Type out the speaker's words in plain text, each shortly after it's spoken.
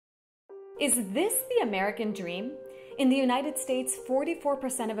Is this the American dream? In the United States,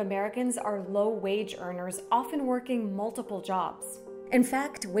 44% of Americans are low-wage earners, often working multiple jobs. In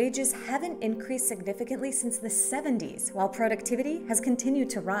fact, wages haven't increased significantly since the 70s, while productivity has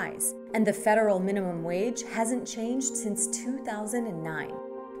continued to rise, and the federal minimum wage hasn't changed since 2009.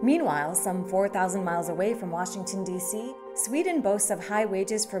 Meanwhile, some 4,000 miles away from Washington, D.C., Sweden boasts of high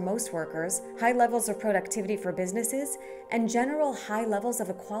wages for most workers, high levels of productivity for businesses, and general high levels of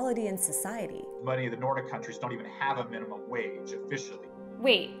equality in society. Many of the Nordic countries don't even have a minimum wage officially.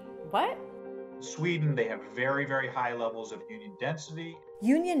 Wait, what? In Sweden, they have very, very high levels of union density.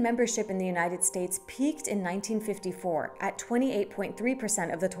 Union membership in the United States peaked in 1954 at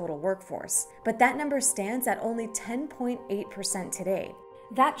 28.3% of the total workforce, but that number stands at only 10.8% today.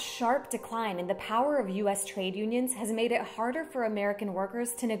 That sharp decline in the power of U.S. trade unions has made it harder for American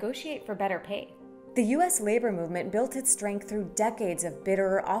workers to negotiate for better pay. The U.S. labor movement built its strength through decades of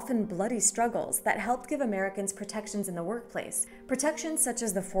bitter, often bloody struggles that helped give Americans protections in the workplace. Protections such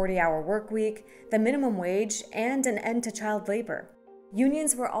as the 40-hour work week, the minimum wage, and an end to child labor.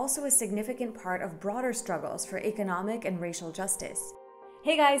 Unions were also a significant part of broader struggles for economic and racial justice.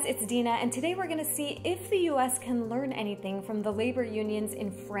 Hey guys, it's Dina, and today we're going to see if the US can learn anything from the labor unions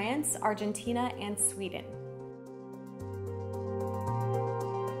in France, Argentina, and Sweden.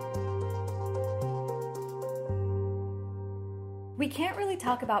 We can't really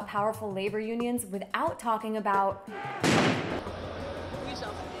talk about powerful labor unions without talking about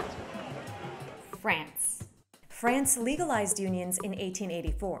France. France legalized unions in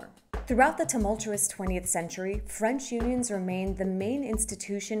 1884. Throughout the tumultuous 20th century, French unions remained the main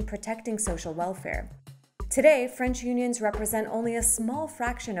institution protecting social welfare. Today, French unions represent only a small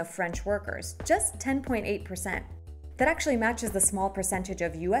fraction of French workers, just 10.8%. That actually matches the small percentage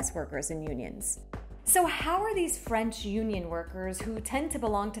of US workers in unions. So how are these French union workers, who tend to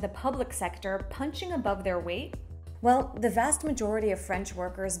belong to the public sector, punching above their weight? Well, the vast majority of French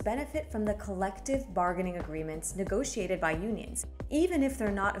workers benefit from the collective bargaining agreements negotiated by unions, even if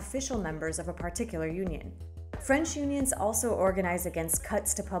they're not official members of a particular union. French unions also organize against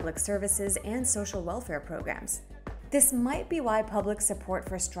cuts to public services and social welfare programs. This might be why public support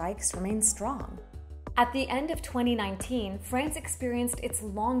for strikes remains strong. At the end of 2019, France experienced its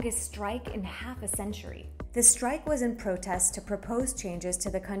longest strike in half a century. The strike was in protest to propose changes to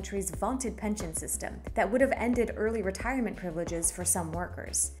the country's vaunted pension system that would have ended early retirement privileges for some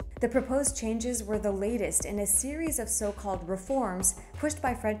workers. The proposed changes were the latest in a series of so-called reforms pushed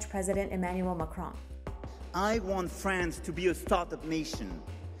by French President Emmanuel Macron. I want France to be a startup nation,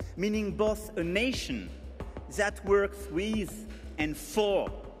 meaning both a nation that works with and for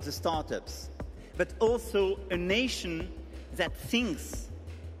the startups, but also a nation that thinks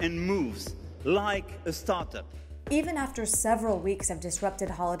and moves like a startup. Even after several weeks of disrupted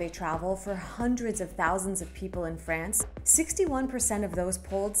holiday travel for hundreds of thousands of people in France, 61% of those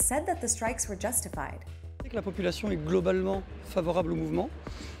polled said that the strikes were justified. La population est globalement favorable au mouvement,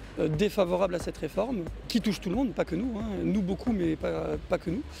 défavorable à cette réforme, qui touche tout le monde, pas que nous, nous beaucoup, mais pas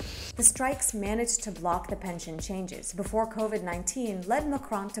que nous. The strikes managed to block the pension changes before COVID-19 led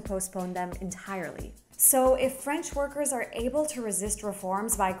Macron to postpone them entirely. So if French workers are able to resist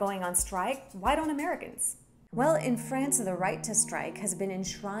reforms by going on strike, why don't Americans? Well, in France, the right to strike has been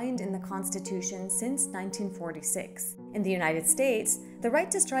enshrined in the Constitution since 1946. In the United States, the right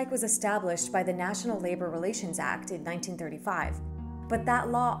to strike was established by the National Labor Relations Act in 1935. But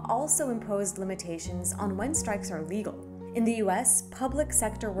that law also imposed limitations on when strikes are legal. In the US, public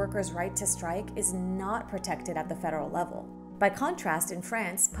sector workers' right to strike is not protected at the federal level. By contrast, in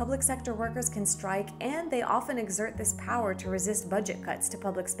France, public sector workers can strike, and they often exert this power to resist budget cuts to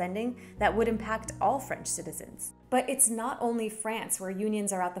public spending that would impact all French citizens. But it's not only France where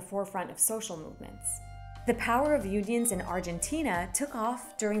unions are at the forefront of social movements. The power of unions in Argentina took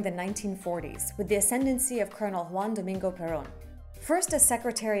off during the 1940s with the ascendancy of Colonel Juan Domingo Perón. First as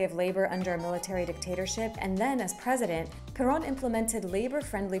Secretary of Labor under a military dictatorship, and then as president, Perón implemented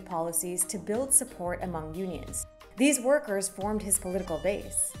labor-friendly policies to build support among unions. These workers formed his political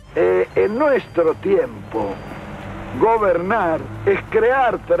base. En nuestro tiempo, gobernar es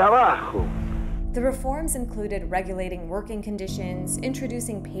crear trabajo. The reforms included regulating working conditions,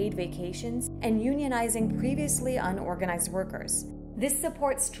 introducing paid vacations, and unionizing previously unorganized workers. This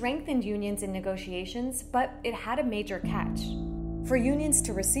support strengthened unions in negotiations, but it had a major catch. For unions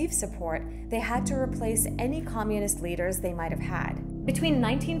to receive support, they had to replace any communist leaders they might have had. Between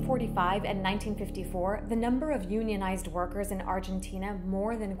 1945 and 1954, the number of unionized workers in Argentina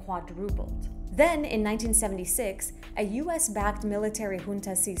more than quadrupled. Then, in 1976, a US-backed military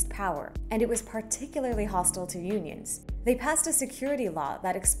junta seized power, and it was particularly hostile to unions. They passed a security law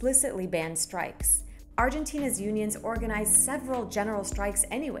that explicitly banned strikes. Argentina's unions organized several general strikes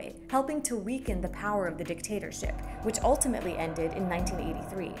anyway, helping to weaken the power of the dictatorship, which ultimately ended in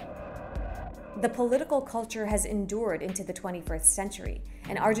 1983. The political culture has endured into the 21st century,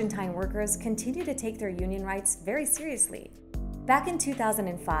 and Argentine workers continue to take their union rights very seriously. Back in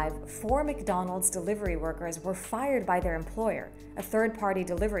 2005, 4 McDonald's delivery workers were fired by their employer, a third-party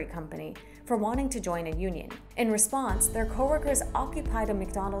delivery company, for wanting to join a union. In response, their coworkers occupied a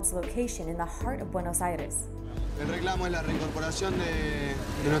McDonald's location in the heart of Buenos Aires. El reclamo es la reincorporación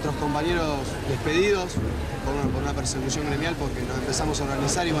de nuestros compañeros despedidos por una persecución gremial porque nos empezamos a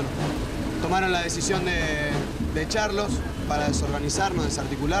organizar y bueno, tomaron la decisión de echarlos para desorganizarnos,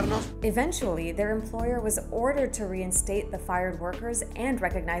 desarticularnos. Eventually, their employer was ordered to reinstate the fired workers and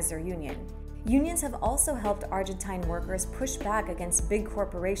recognize their union. Unions have also helped Argentine workers push back against big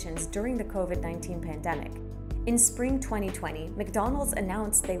corporations during the COVID-19 pandemic. In spring 2020, McDonald's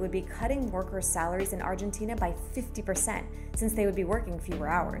announced they would be cutting workers' salaries in Argentina by 50% since they would be working fewer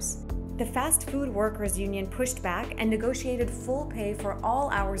hours. The fast food workers union pushed back and negotiated full pay for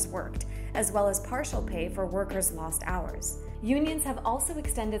all hours worked, as well as partial pay for workers' lost hours. Unions have also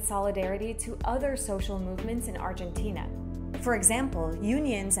extended solidarity to other social movements in Argentina. For example,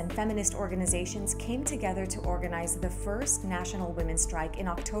 unions and feminist organizations came together to organize the first national women's strike in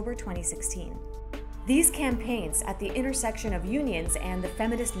October 2016. These campaigns at the intersection of unions and the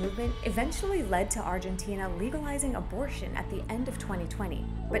feminist movement eventually led to Argentina legalizing abortion at the end of 2020.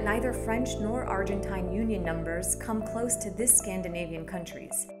 But neither French nor Argentine union numbers come close to this Scandinavian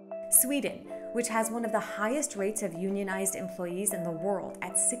countries. Sweden, which has one of the highest rates of unionized employees in the world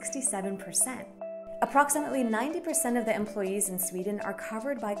at 67%. Approximately 90% of the employees in Sweden are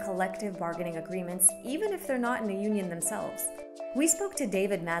covered by collective bargaining agreements, even if they're not in a union themselves. We spoke to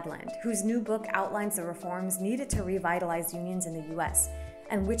David Madland, whose new book outlines the reforms needed to revitalize unions in the US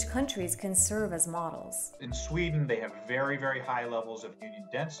and which countries can serve as models. In Sweden, they have very, very high levels of union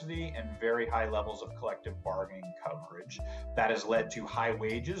density and very high levels of collective bargaining coverage. That has led to high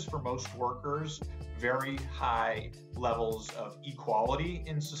wages for most workers, very high levels of equality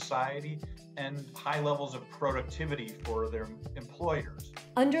in society, and high levels of productivity for their employers.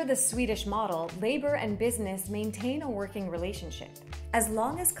 Under the Swedish model, labor and business maintain a working relationship. As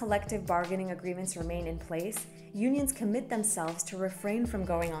long as collective bargaining agreements remain in place, unions commit themselves to refrain from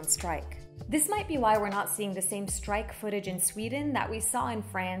going on strike. This might be why we're not seeing the same strike footage in Sweden that we saw in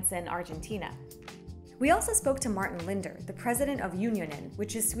France and Argentina. We also spoke to Martin Linder, the president of Unionen,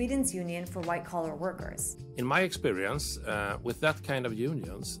 which is Sweden's union for white-collar workers. In my experience, with that kind of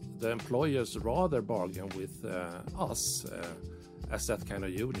unions, the employers rather bargain with us as that kind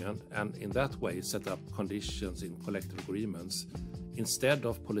of union, and in that way set up conditions in collective agreements instead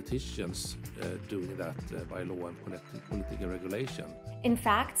of politicians doing that by law and political regulation. In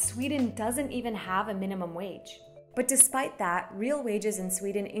fact, Sweden doesn't even have a minimum wage. But despite that, real wages in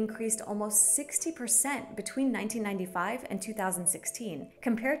Sweden increased almost 60% between 1995 and 2016,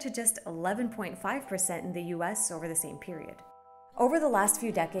 compared to just 11.5% in the US over the same period. Over the last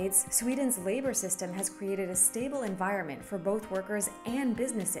few decades, Sweden's labor system has created a stable environment for both workers and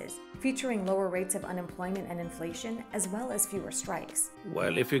businesses, featuring lower rates of unemployment and inflation, as well as fewer strikes.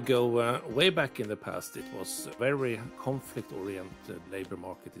 Well, if you go way back in the past, it was a very conflict-oriented labor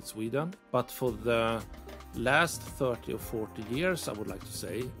market in Sweden. But for the last 30 or 40 years, I would like to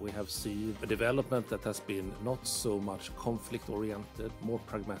say, we have seen a development that has been not so much conflict-oriented, more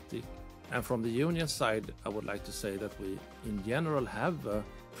pragmatic. And from the union side, I would like to say that we, in general, have a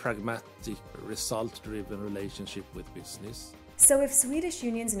pragmatic, result-driven relationship with business. So if Swedish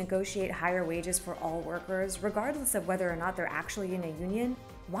unions negotiate higher wages for all workers, regardless of whether or not they're actually in a union,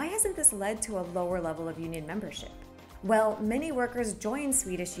 why hasn't this led to a lower level of union membership? Well, many workers join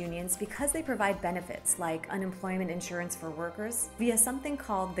Swedish unions because they provide benefits like unemployment insurance for workers via something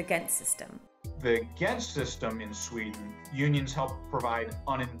called the Gent system. The Gent system in Sweden, unions help provide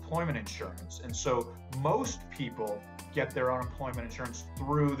unemployment insurance. And so most people get their unemployment insurance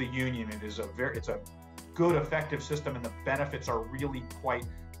through the union. It's a good, effective system, and the benefits are really quite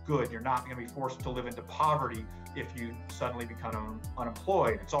good. You're not going to be forced to live into poverty if you suddenly become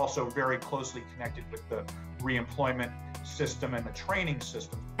unemployed. It's also very closely connected with the reemployment system and the training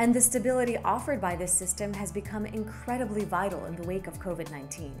system. And the stability offered by this system has become incredibly vital in the wake of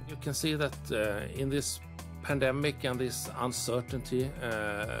COVID-19. You can see that in this pandemic and this uncertainty,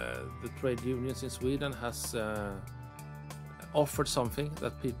 the trade unions in Sweden has offered something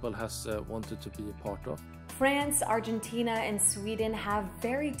that people has wanted to be a part of. France, Argentina, and Sweden have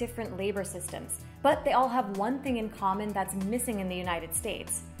very different labor systems, but they all have one thing in common that's missing in the United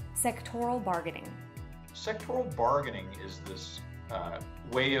States: sectoral bargaining. Sectoral bargaining is this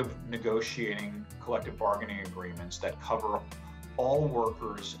way of negotiating collective bargaining agreements that cover all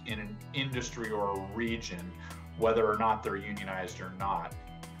workers in an industry or a region, whether or not they're unionized or not.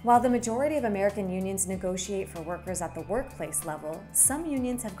 While the majority of American unions negotiate for workers at the workplace level, some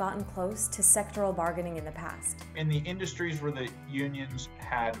unions have gotten close to sectoral bargaining in the past. In the industries where the unions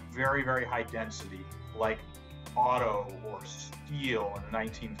had very, very high density, like auto or steel in the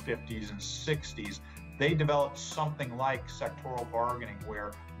 1950s and 60s, they developed something like sectoral bargaining,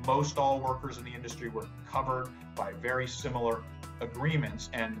 where most all workers in the industry were covered by very similar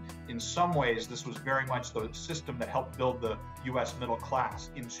agreements. And in some ways, this was very much the system that helped build the US middle class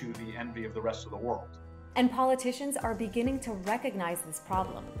into the envy of the rest of the world. And politicians are beginning to recognize this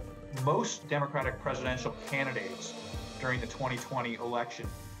problem. Most Democratic presidential candidates during the 2020 election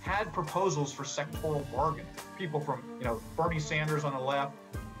had proposals for sectoral bargaining. People from, Bernie Sanders on the left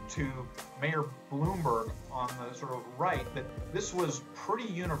to Mayor Bloomberg on the sort of right, that this was pretty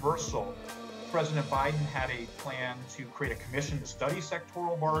universal. President Biden had a plan to create a commission to study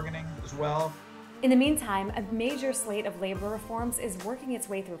sectoral bargaining as well. In the meantime, a major slate of labor reforms is working its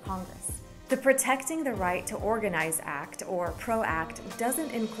way through Congress. The Protecting the Right to Organize Act, or PRO Act,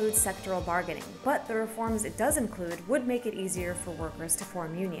 doesn't include sectoral bargaining, but the reforms it does include would make it easier for workers to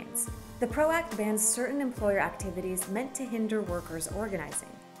form unions. The PRO Act bans certain employer activities meant to hinder workers organizing.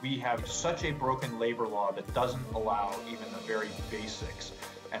 We have such a broken labor law that doesn't allow even the very basics.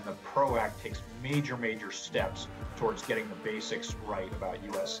 And the PRO Act takes major, major steps towards getting the basics right about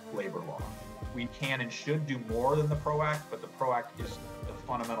U.S. labor law. We can and should do more than the PRO Act, but the PRO Act is the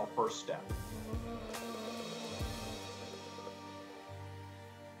fundamental first step.